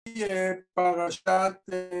פרשת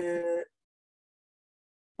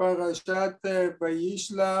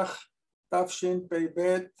וישלח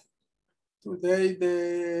תשפ"ב. Today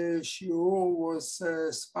the shiur was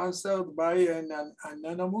sponsored by an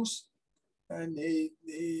anonymous, and he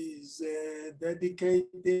is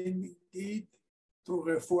dedicating it to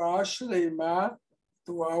refuah shlema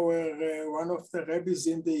to our one of the rabbis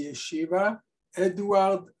in the yeshiva,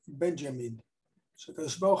 Edward Benjamin.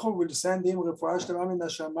 שקדוש ברוך הוא will send him רפואה שלמה מן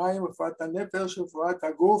השמיים, רפואת הנפש ורפואת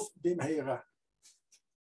הגוף במהרה.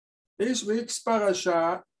 This week's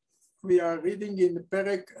parasha we are reading in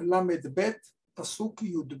Perek Lamed Bet, Pasuk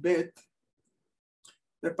Yud Bet.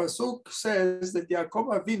 The Pasuk says that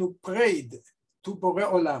Yaakov Avinu prayed to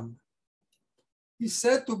Borei Olam. He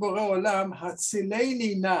said to Borei Olam,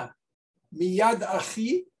 Hatzileni na miyad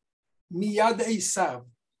achi miyad Esav,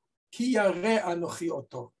 ki yareh anochi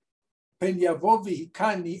oto, pen yavo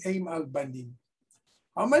v'hikani eim al banim.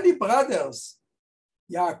 How many brothers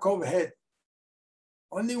Yaakov had?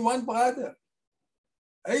 Only one brother,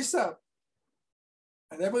 Esav.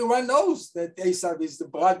 And everyone knows that Esav is the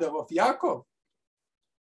brother of Yaakov.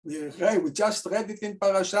 We just read it in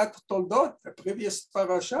Parashat Toldot, the previous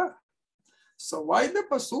parasha. So why the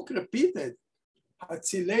Pasuk repeated,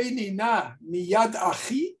 Hatzileni na miyad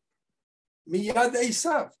achi, miyad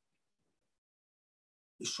Esav?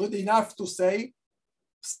 It should enough to say,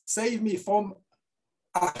 save me from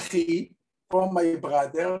achi, from my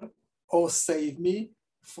brother, or save me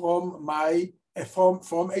from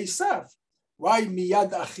Esav. Why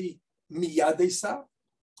miyad achi, miyad Esav?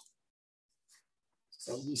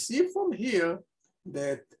 So we see from here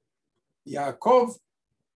that Yaakov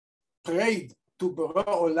prayed to Borei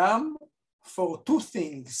Olam for two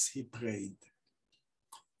things. He prayed,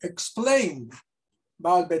 explained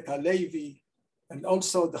Baal Bet HaLevi and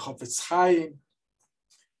also the Chofetz Chaim,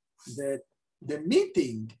 that the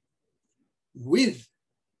meeting with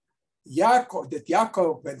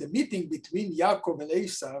Yaakov, and the meeting between Yaakov and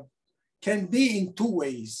Esav can be in two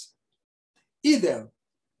ways. Either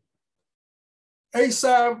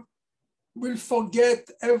Esav will forget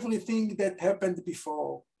everything that happened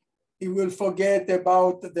before. He will forget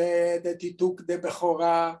about that he took the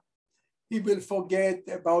Bechorah. He will forget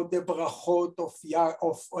about the brachot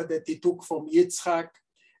that he took from Ytzchak.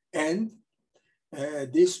 And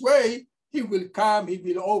this way, he will come, he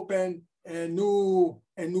will open a new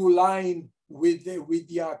line with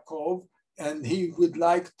Yaakov, and he would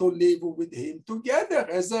like to live with him together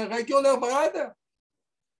as a regular brother.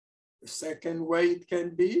 The second way it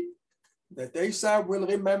can be that Esav will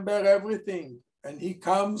remember everything, and he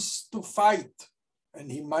comes to fight, and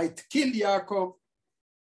he might kill Yaakov.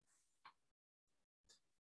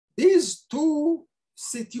 These two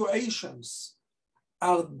situations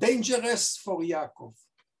are dangerous for Yaakov.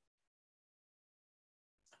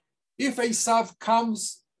 If Esav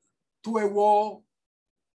comes to a war,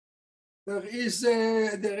 it's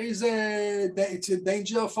a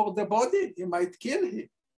danger for the body. He might kill him.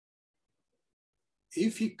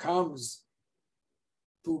 If he comes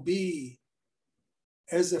to be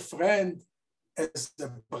as a friend, as a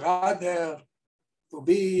brother, to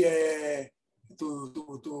be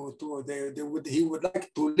he would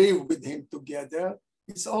like to live with him together,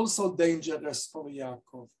 it's also dangerous for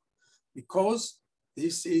Yaakov, because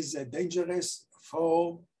this is a dangerous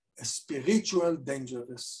form, a spiritual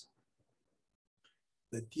dangerous.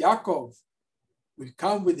 That Yaakov will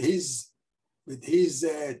come with his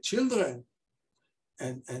children,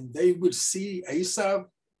 and they will see Esav,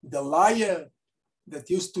 the liar that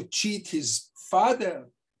used to cheat his father,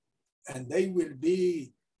 and they will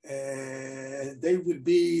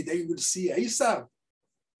see Esav.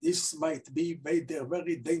 This might be made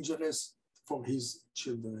very dangerous for his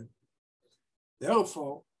children.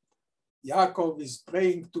 Therefore, Yaakov is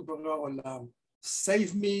praying to Borei Olam,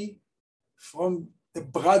 save me from the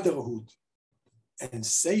brotherhood, and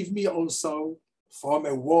save me also from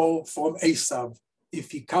a war from Esav, if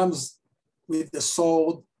he comes with the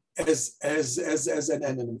sword as an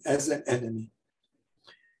enemy.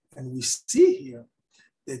 And we see here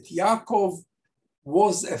that Yaakov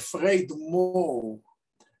was afraid more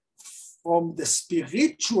from the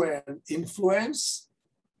spiritual influence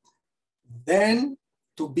than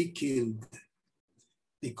to be killed.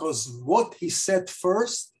 Because what he said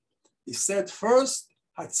first,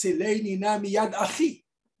 Hatzileni na miyad achi,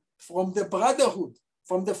 from the brotherhood,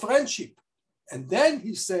 from the friendship. And then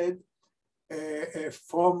he said,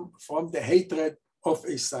 from the hatred of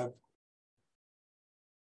Esav.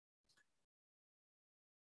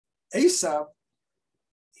 Esav,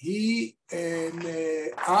 he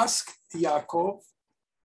asked Yaakov,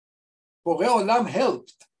 Borei Olam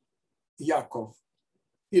helped Yaakov.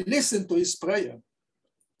 He listened to his prayer,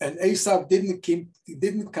 and Esav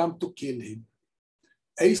didn't come to kill him.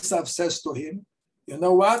 Esav says to him, you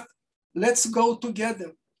know what? Let's go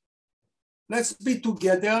together. Let's be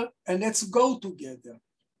together and let's go together.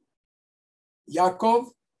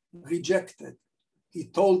 Yaakov rejected. He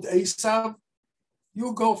told Esav,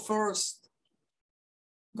 you go first.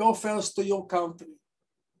 Go first to your country.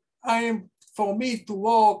 For me to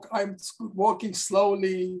walk, I'm walking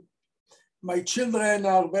slowly. My children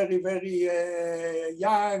are very, very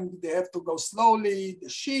young. They have to go slowly. The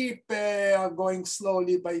sheep are going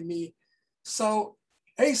slowly by me. So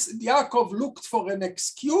Yaakov looked for an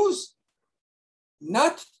excuse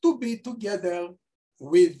not to be together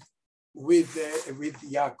with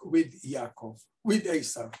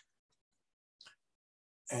Esav.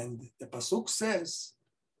 And the pasuk says,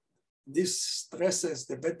 this stresses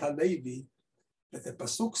the Bet HaLevi, that the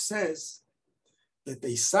pasuk says that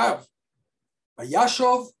Esav,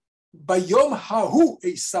 Vayashov, Bayom Hahu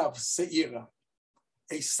Esav Seira.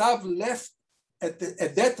 Esav left at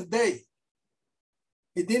that day.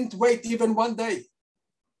 He didn't wait even one day.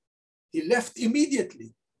 He left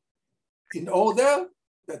immediately in order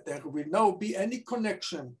that there will not be any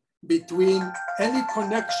connection between them.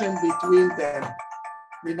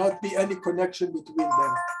 Will not be any connection between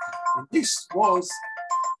them. And this was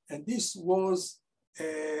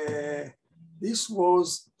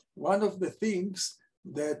one of the things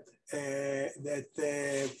that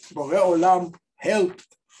Borei Olam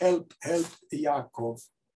helped Yaakov.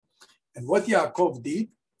 And what Yaakov did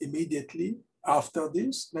immediately after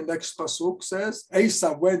this, the next pasuk says,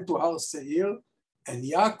 Esav went to Har Seir, and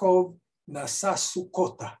Yaakov nasa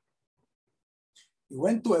Sukkota. He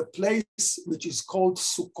went to a place which is called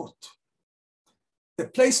Sukkot. The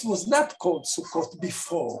place was not called Sukkot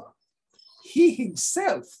before. He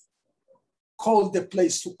himself called the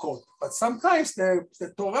place Sukkot, but sometimes the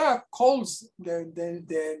Torah calls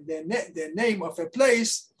the name of a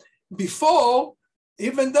place before,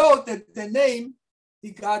 even though the name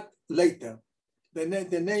he got later.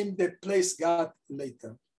 The place got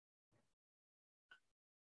later.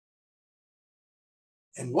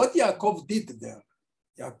 And what Yaakov did there,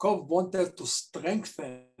 Yaakov wanted to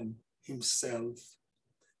strengthen himself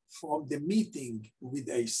from the meeting with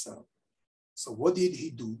Esav. So what did he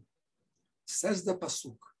do? Says the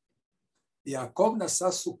pasuk, Yaakov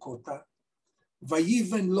nasa Sukkota,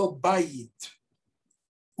 vayiven lo bayit,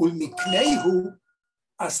 ulmikneihu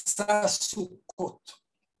asa Sukkot.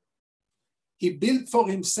 He built for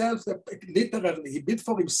himself, literally, he built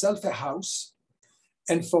for himself a house,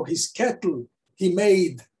 and for his cattle, he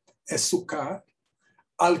made a sukkah.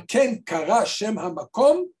 Al ken kara shem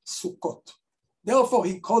hamakom Sukkot. Therefore,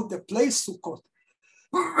 he called the place Sukkot.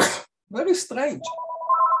 Very strange.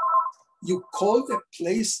 You call the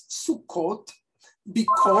place Sukkot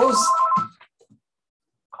because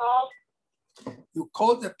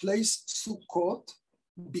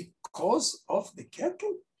of the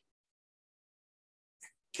cattle.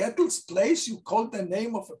 Cattle's place, you call the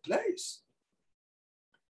name of a place.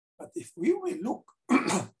 But if we will look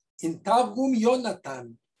in Targum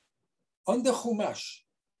Yonatan, on the Chumash,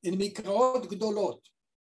 in Mikraot Gdolot,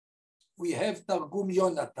 we have Targum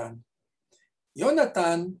Yonatan.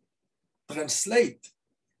 Yonatan translate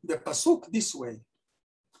the pasuk this way: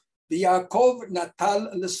 V'Yaakov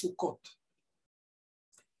natal lesukot,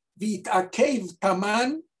 v'itakev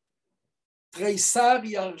taman treisar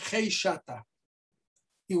yarchei shata.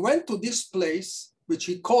 He went to this place, which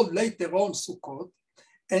he called later on Sukkot,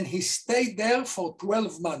 and he stayed there for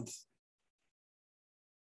 12 months.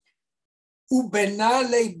 Ubena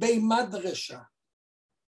leibei madrasha.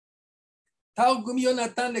 Targum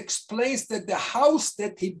Yonatan explains that the house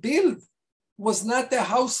that he built was not a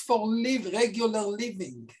house for regular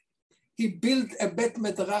living. He built a bet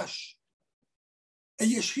medrash, a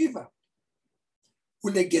yeshiva.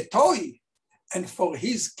 Ulegetoi, and for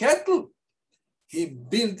his cattle, he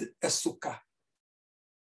built a sukkah.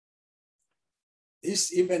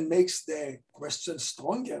 This even makes the question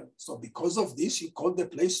stronger. So because of this, you call the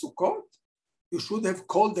place Sukkot? You should have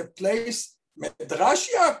called the place Medrash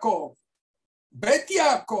Yaakov, Bet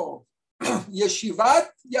Yaakov, Yeshivat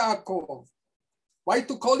Yaakov. Why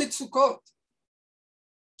to call it Sukkot?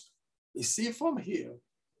 We see from here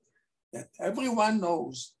that everyone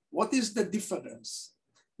knows what is the difference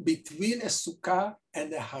between a sukkah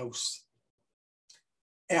and a house.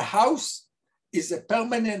 A house is a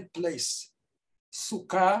permanent place.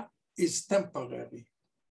 Sukkah is temporary.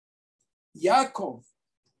 Yaakov,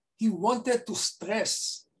 he wanted to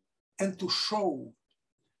stress and to show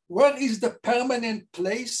where is the permanent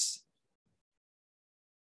place?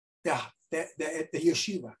 The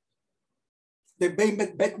yeshiva. the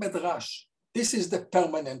Bet Medrash. This is the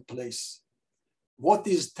permanent place. What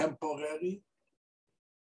is temporary?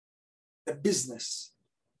 The business,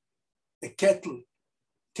 the cattle.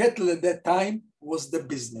 Cattle at that time was the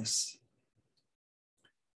business.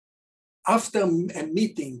 After a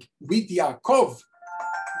meeting with Yaakov,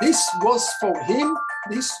 this was for Yaakov,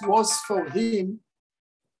 this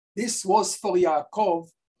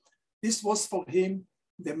was for him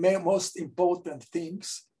the most important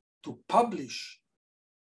things to publicize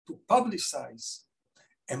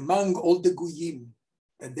among all the Goyim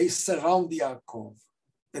that they surround Yaakov,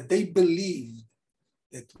 that they believed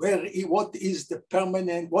that what is the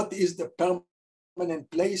permanent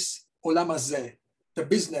place? Olam hazeh, the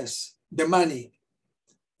business, the money.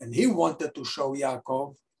 And he wanted to show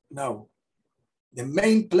Yaakov, no, the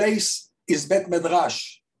main place is Bet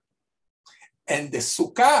Medrash. And the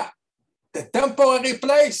Sukkah, the temporary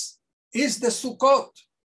place, is the Sukkot,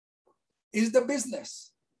 is the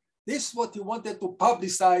business. This is what he wanted to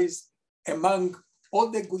publicize among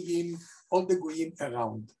all the Goyim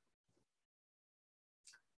around.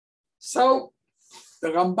 So the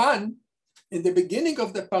Ramban, in the beginning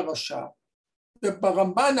of the parasha, the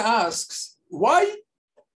Ramban asks, why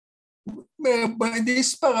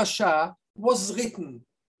this parasha was written,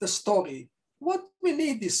 the story? What we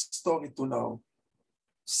need this story to know?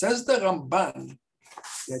 Says the Ramban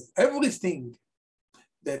that everything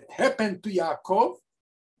that happened to Yaakov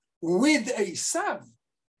with Esav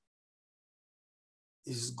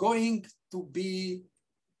is going to be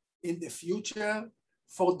in the future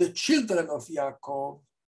for the children of Yaakov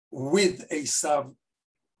with Esav.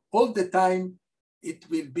 All the time, it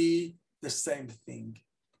will be the same thing.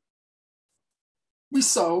 We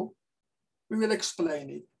will explain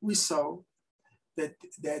it. We saw that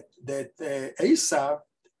Esav,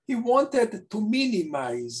 he wanted to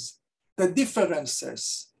minimize the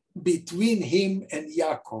differences between him and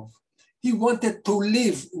Yaakov. He wanted to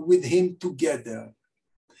live with him together.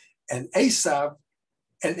 And Esav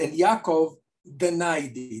and Yaakov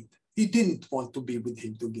denied it. He didn't want to be with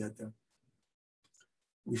him together.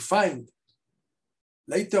 We find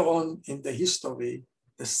later on in the history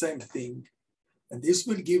the same thing. And this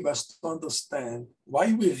will give us to understand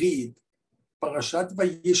why we read Parashat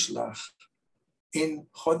Vayishlach on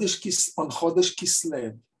Chodesh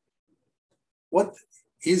Kislev. What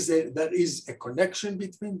is it? There is a connection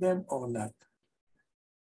between them or not?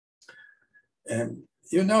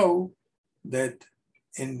 You know that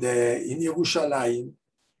in Yerushalayim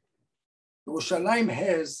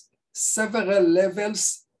has several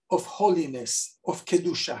levels of holiness, of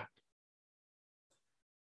Kedusha.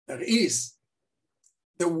 There is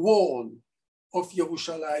the wall of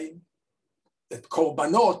Yerushalayim, that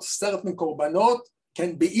certain korbanot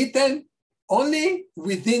can be eaten only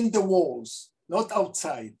within the walls, not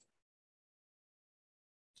outside.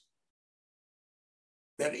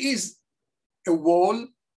 There is a wall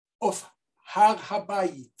of Har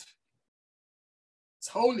HaBayit. It's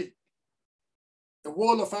holy. The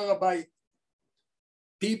wall of Har HaBayit.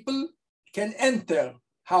 People can enter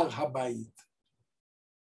Har HaBayit.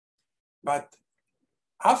 But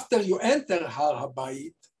after you enter Har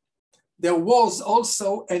HaBayit, there was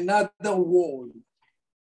also another wall.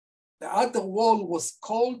 The other wall was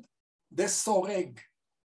called the Soreg.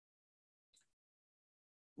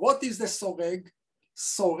 What is the Soreg?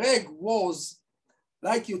 Soreg was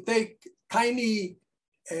like you take tiny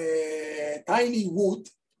wood,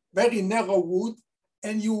 very narrow wood,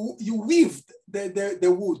 and you weaved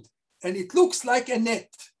the wood, and it looks like a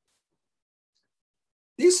net.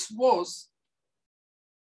 This was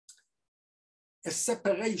a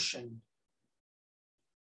separation.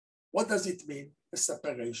 What does it mean, a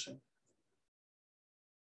separation?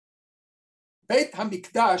 Beit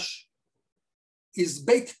HaMikdash is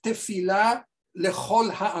Beit Tefillah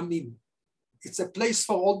lechol ha'amim. It's a place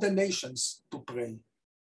for all the nations to pray.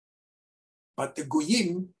 But the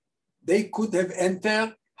Goyim, they could have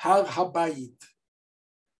entered Har HaBayit,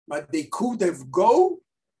 but they could have go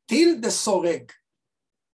till the Soreg.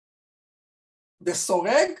 The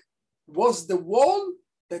Soreg was the wall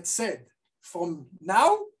that said, from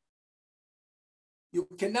now, you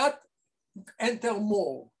cannot enter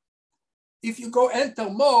more. If you go enter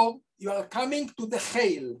more, you are coming to the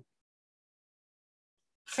Chayil.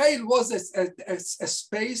 Chayil was a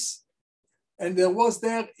space, and there was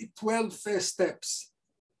there 12 steps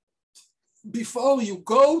before you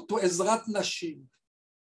go to Ezrat Nashim.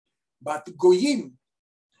 But Goyim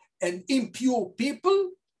and impure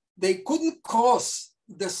people, they couldn't cross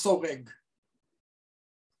the Soreg.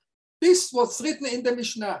 This was written in the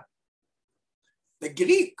Mishnah. The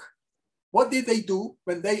Greek, what did they do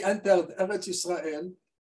when they entered Eretz Israel?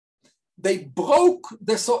 they broke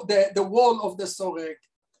the wall of the soreg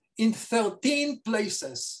in 13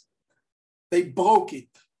 places. They broke it.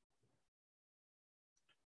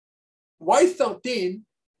 Why 13?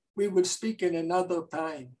 We will speak in another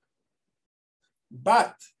time.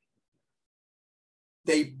 But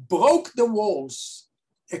they broke the walls,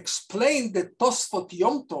 explained the Tosfot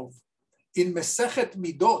Yom Tov in Mesechet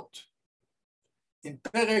Midot, in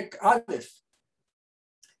Perek Aleph,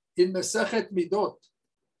 in Mesechet Midot,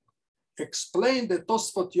 explained the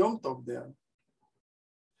Tosfot Yom Tov there,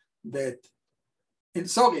 that, the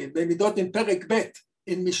Midot in Perek Bet,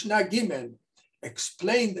 in Mishnah Gimel,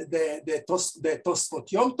 explained the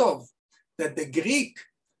Tosfot Yom Tov, that the Greek,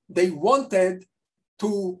 they wanted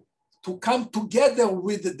to come together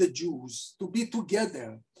with the Jews, to be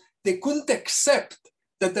together. They couldn't accept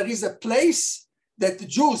that there is a place that the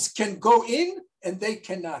Jews can go in and they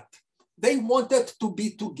cannot. They wanted to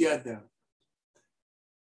be together.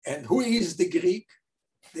 And who is the Greek?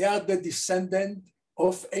 They are the descendant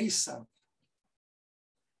of Esau.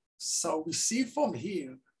 So we see from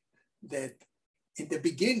here that in the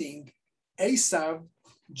beginning, Esau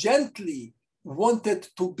gently wanted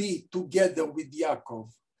to be together with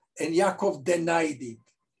Yaakov, and Yaakov denied it.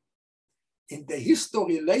 In the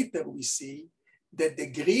history later, we see that the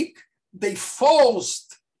Greek, they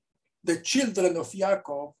forced the children of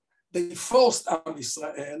Yaakov, they forced Am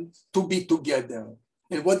Israel to be together.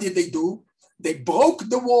 And what did they do? They broke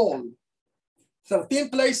the wall, 13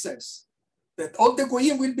 places, that all the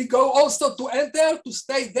Goyim will be go also to enter, to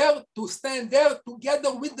stay there, to stand there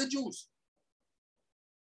together with the Jews.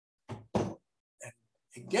 And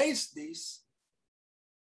against this,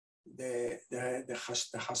 the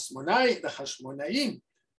Hashmonaim,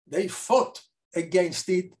 they fought against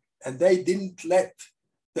it, and they didn't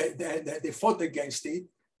they fought against it,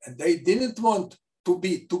 and they didn't want to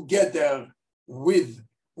be together with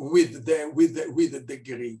the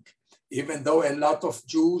Greek, even though a lot of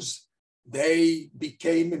Jews, they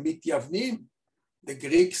became mityavnim. The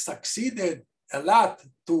Greeks succeeded a lot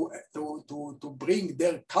to bring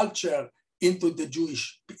their culture into the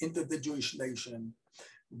Jewish nation.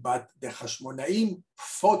 But the Hashmonaim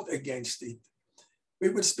fought against it. We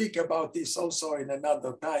will speak about this also in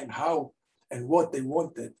another time, how and what they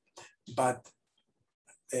wanted. But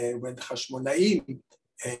when Hashmonaim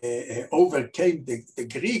overcame the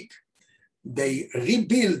Greek, they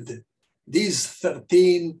rebuilt these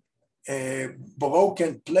 13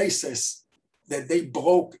 broken places that they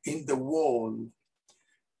broke in the wall.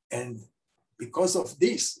 And because of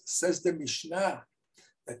this, says the Mishnah,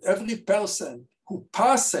 that every person who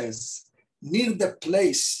passes near the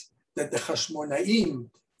place that the Hashmonaim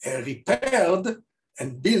repaired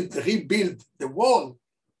and rebuilt the wall,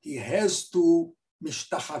 he has to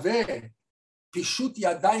mishtachaveh, pishut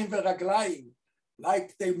yadayim veraglayim,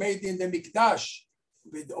 like they made in the Mikdash,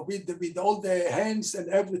 with all the hands and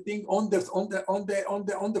everything on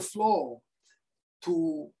the floor,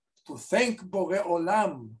 to thank Borei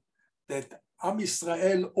Olam that Am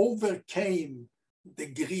Yisrael overcame the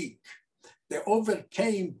Greek. They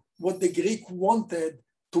overcame what the Greek wanted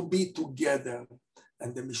to be together.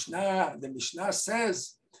 And the Mishnah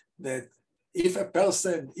says that if a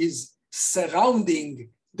person is surrounding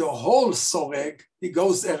the whole soreg, he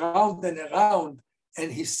goes around and around,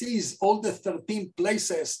 and he sees all the 13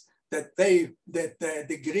 places that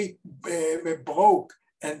the Greek broke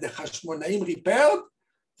and the Hashmonaim repaired,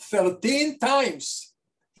 13 times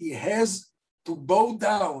he has to bow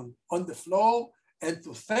down on the floor and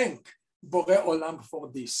to thank Borei Olam for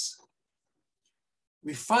this.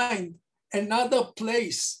 We find another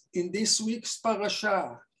place in this week's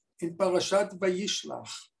parasha, in Parashat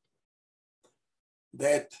Vayishlach,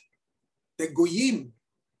 that the Goyim,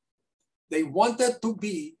 they wanted to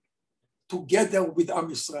be together with Am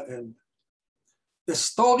Yisrael. The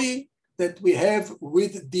story that we have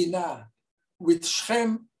with Dinah, with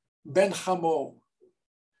Shem ben Hamor,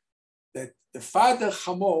 that the father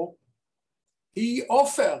Hamor, he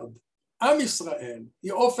offered Am Yisrael,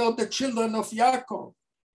 he offered the children of Yaakov,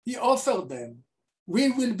 he offered them, we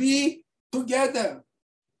will be together.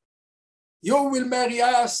 You will marry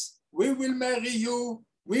us, we will marry you,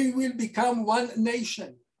 we will become one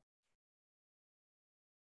nation.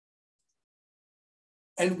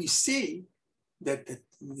 And we see that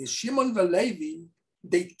the Shimon and Levi,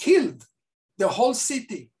 they killed the whole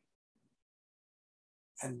city.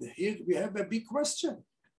 And here we have a big question.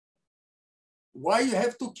 Why you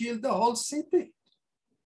have to kill the whole city?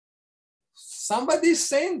 Somebody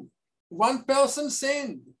sinned. One person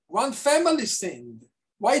sinned. One family sinned.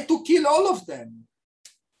 Why to kill all of them?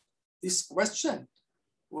 This question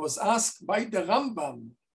was asked by the Rambam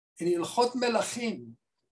in Ilchot Melachim.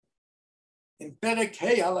 in Perek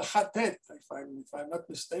Hey Halakha Tet, if I'm not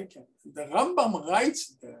mistaken, the Rambam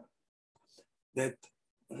writes there that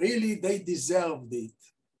really they deserved it.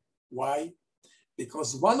 Why?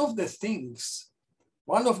 Because one of the 7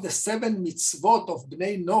 mitzvot of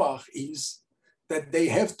Bnei Noach is that they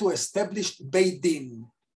have to establish Beit Din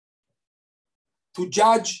to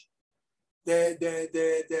judge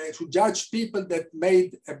to judge people that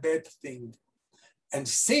made a bad thing. And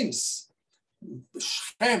since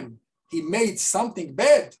Shem, he made something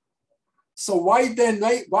bad, so why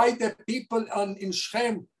the people in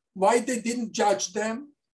Shem, why they didn't judge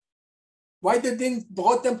them? Why they didn't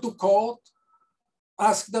brought them to court?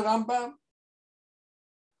 Ask the Rambam.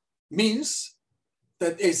 Means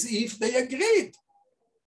that as if they agreed.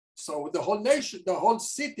 So the whole nation, the whole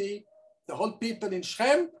city, the whole people in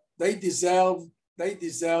Shem, they deserve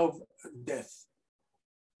death.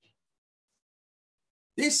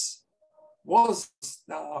 This was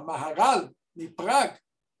the Maharal in Prague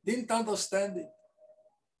didn't understand it.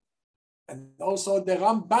 And also the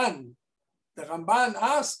Ramban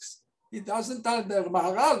asks, he doesn't, the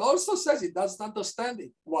Maharal also says he doesn't understand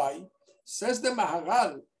it. Why? Says the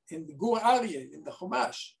Maharal in the Gur Aryeh, in the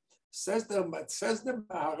Chumash, says the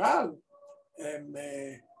Maharal,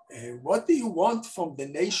 what do you want from the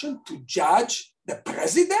nation to judge the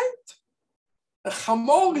president?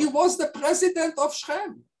 Chamor, he was the president of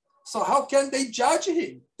Shem. So how can they judge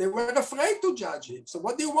him? They were afraid to judge him. So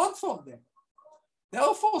what do you want from them?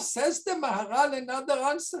 Therefore, says the Maharal another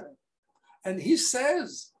answer. And he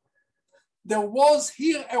says, there was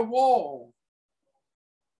here a war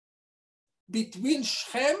between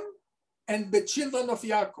Shem and the children of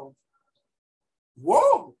Yaakov.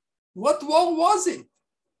 War? What war was it?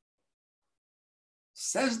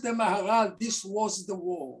 Says the Maharal, this was the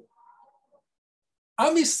war.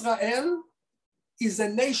 Am Israel is a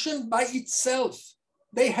nation by itself.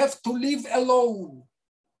 They have to live alone,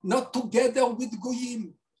 not together with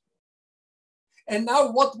Goyim. And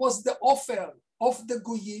now what was the offer of the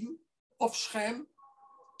Goyim, of Shem?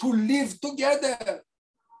 To live together.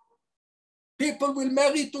 People will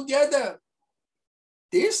marry together.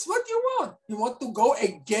 This what you want? You want to go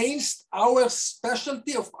against our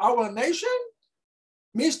specialty of our nation?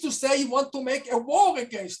 Means to say you want to make a war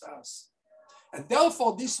against us. And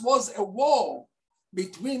therefore this was a war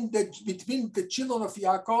between the children of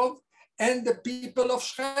Yaakov and the people of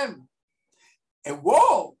Shem. A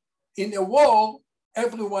war. In a war,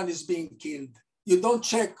 everyone is being killed. You don't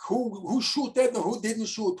check who shooted or who didn't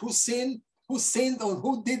shoot, who sinned or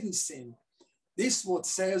who didn't sin. This is what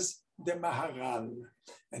says the Maharal.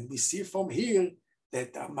 And we see from here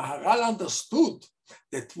that the Maharal understood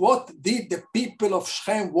that what did the people of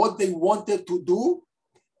Shem, what they wanted to do?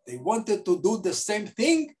 They wanted to do the same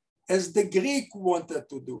thing as the Greek wanted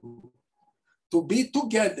to do. To be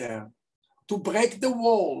together, to break the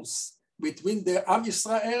walls between the Am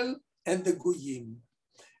Yisrael and the Goyim.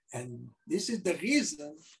 And this is the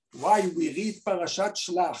reason why we read Parashat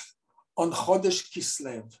Shlach on Chodesh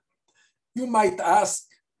Kislev. You might ask,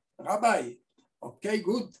 Rabbi, okay,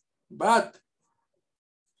 good, but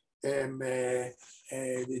they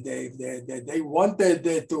wanted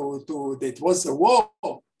to, it was a war,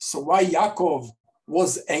 so why Yaakov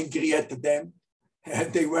was angry at them?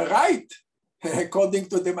 And they were right. According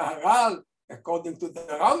to the Maharal, according to the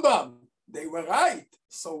Rambam, they were right.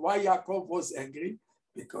 So why Yaakov was angry?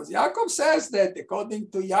 Because Yaakov says that according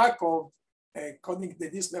to Yaakov, according to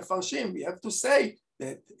this Mefarshim, we have to say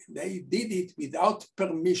that they did it without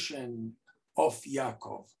permission of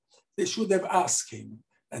Yaakov. They should have asked him,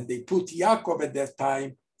 and they put Yaakov at that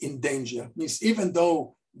time in danger. Means even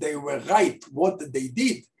though they were right what they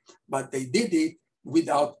did, but they did it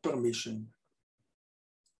without permission.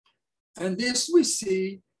 And this we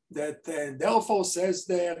see that therefore says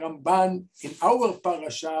the Ramban in our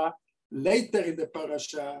parasha, later in the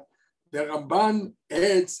parasha, the Ramban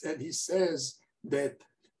adds and he says that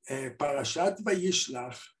Parashat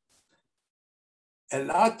Vayishlach, a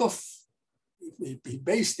lot of, he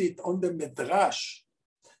based it on the Midrash,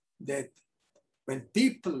 that when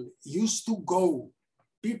people used to go,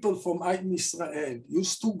 people from Am Israel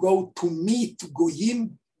used to go to meet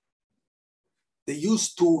Goyim, they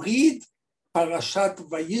used to read Parashat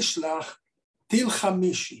Vayishlach till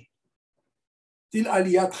Chamishi, till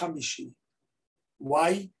Aliyat Chamishi.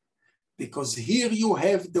 Why? Because here you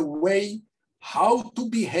have the way how to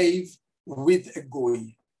behave with a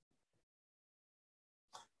Goy.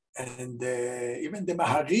 And even the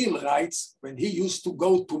Maharil writes, when he used to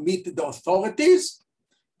go to meet the authorities,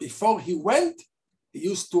 before he went, he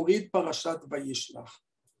used to read Parashat Vayishlach.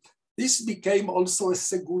 This became also a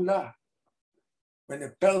segula. When a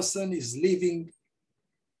person is living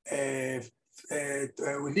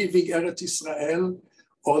leaving Eretz Israel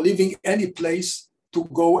or leaving any place to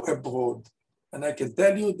go abroad. And I can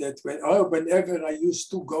tell you that whenever I used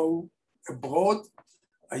to go abroad,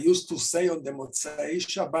 I used to say on the Motzei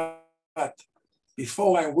Shabbat,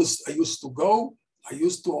 before I used to go, I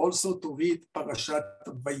used to also to read Parashat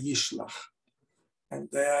Vayishlach. And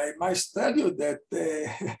I must tell you that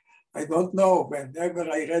I don't know, whenever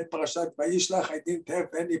I read Parashat Vayishlach, I didn't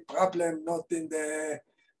have any problem, not in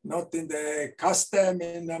the custom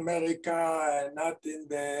in America, not in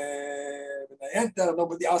the, when I enter,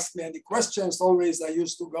 nobody asked me any questions. Always I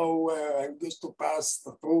used to go, I used to pass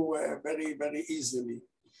through very, very easily.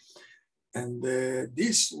 And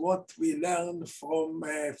this what we learn from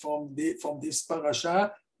this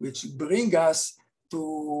parasha, which bring us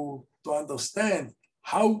to understand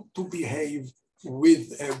how to behave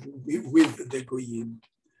with the Goyim.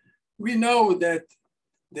 We know that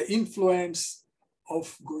the influence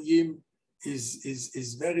of Goyim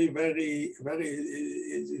is very, very,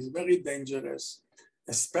 very dangerous,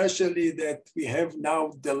 especially that we have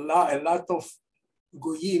now a lot of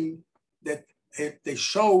Goyim that they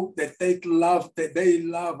show that they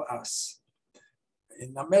love us.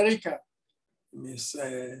 In America, it's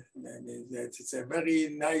a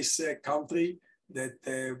very nice country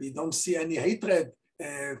that we don't see any hatred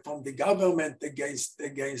from the government against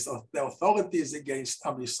the authorities against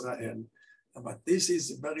Am Israel. But this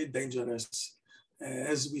is very dangerous,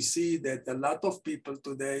 as we see that a lot of people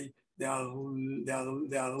today,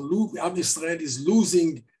 Am Israel is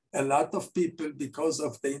losing a lot of people because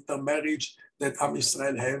of the intermarriage that Am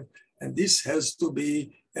Israel have, and this has to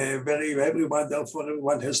be everyone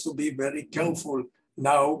has to be very careful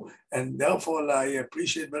now, and therefore I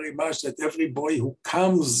appreciate very much that every boy who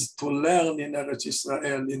comes to learn in Eretz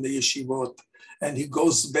Israel in the yeshivot, and he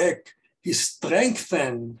goes back, he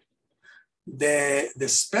strengthens the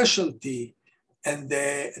specialty and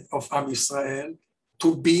of Am Israel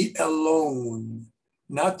to be alone,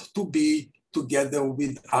 not to be together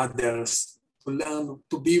with others, to learn,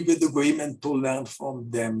 to be with the Goyim and to learn from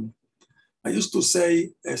them. I used to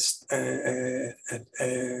say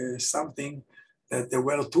something that there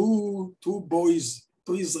were two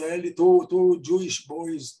Jewish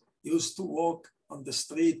boys used to walk on the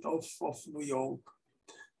street of New York,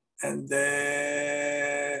 and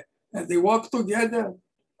they walked together.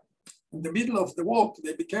 In the middle of the walk,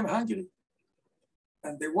 they became hungry,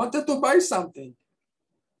 and they wanted to buy something.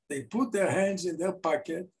 They put their hands in their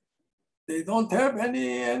pocket. They don't have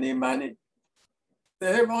any money.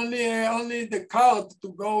 They have only the card to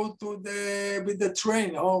go with the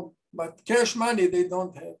train home, but cash money they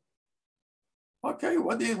don't have. Okay,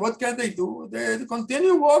 what can they do? They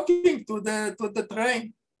continue walking to the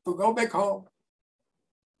train to go back home.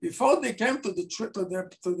 Before they came to the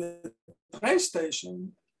train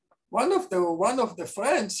station, one of the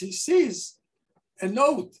friends, he sees a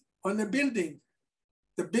note on a building.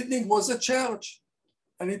 The building was a church,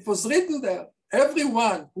 and it was written there,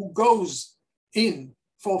 everyone who goes in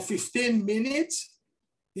for 15 minutes,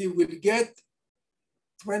 he will get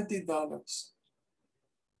 $20.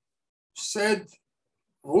 Said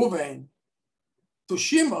Reuven to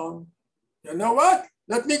Shimon, you know what?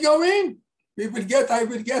 Let me go in. I will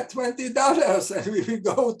get $20 and we will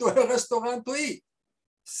go to a restaurant to eat.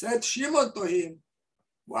 Said Shimon to him,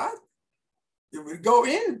 what? You will go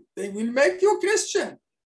in, they will make you Christian.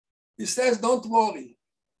 He says, don't worry,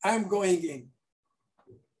 I'm going in.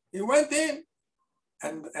 He went in,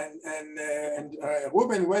 and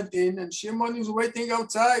Reuben went in, and Shimon is waiting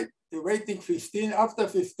outside. He's waiting after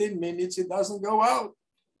 15 minutes, he doesn't go out.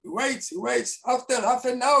 He waits. After half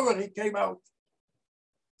an hour, he came out.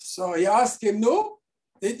 So he asked him, no,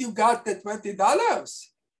 did you got the $20?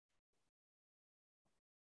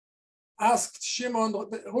 Asked Shimon,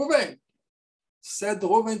 Reuben. Said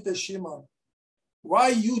Reuben to Shimon, why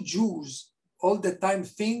you Jews all the time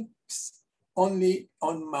think only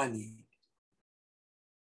on money?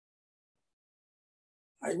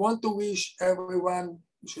 I want to wish everyone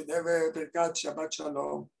should have a Birkat Shabbat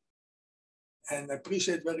Shalom, and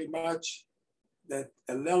appreciate very much that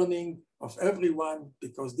the learning of everyone,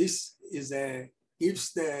 because this is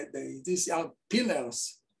gives these are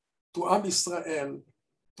pillars to Am Israel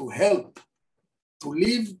to help, to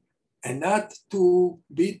live and not to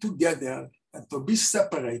be together and to be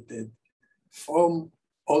separated from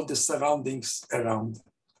all the surroundings around.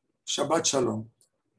 Shabbat Shalom.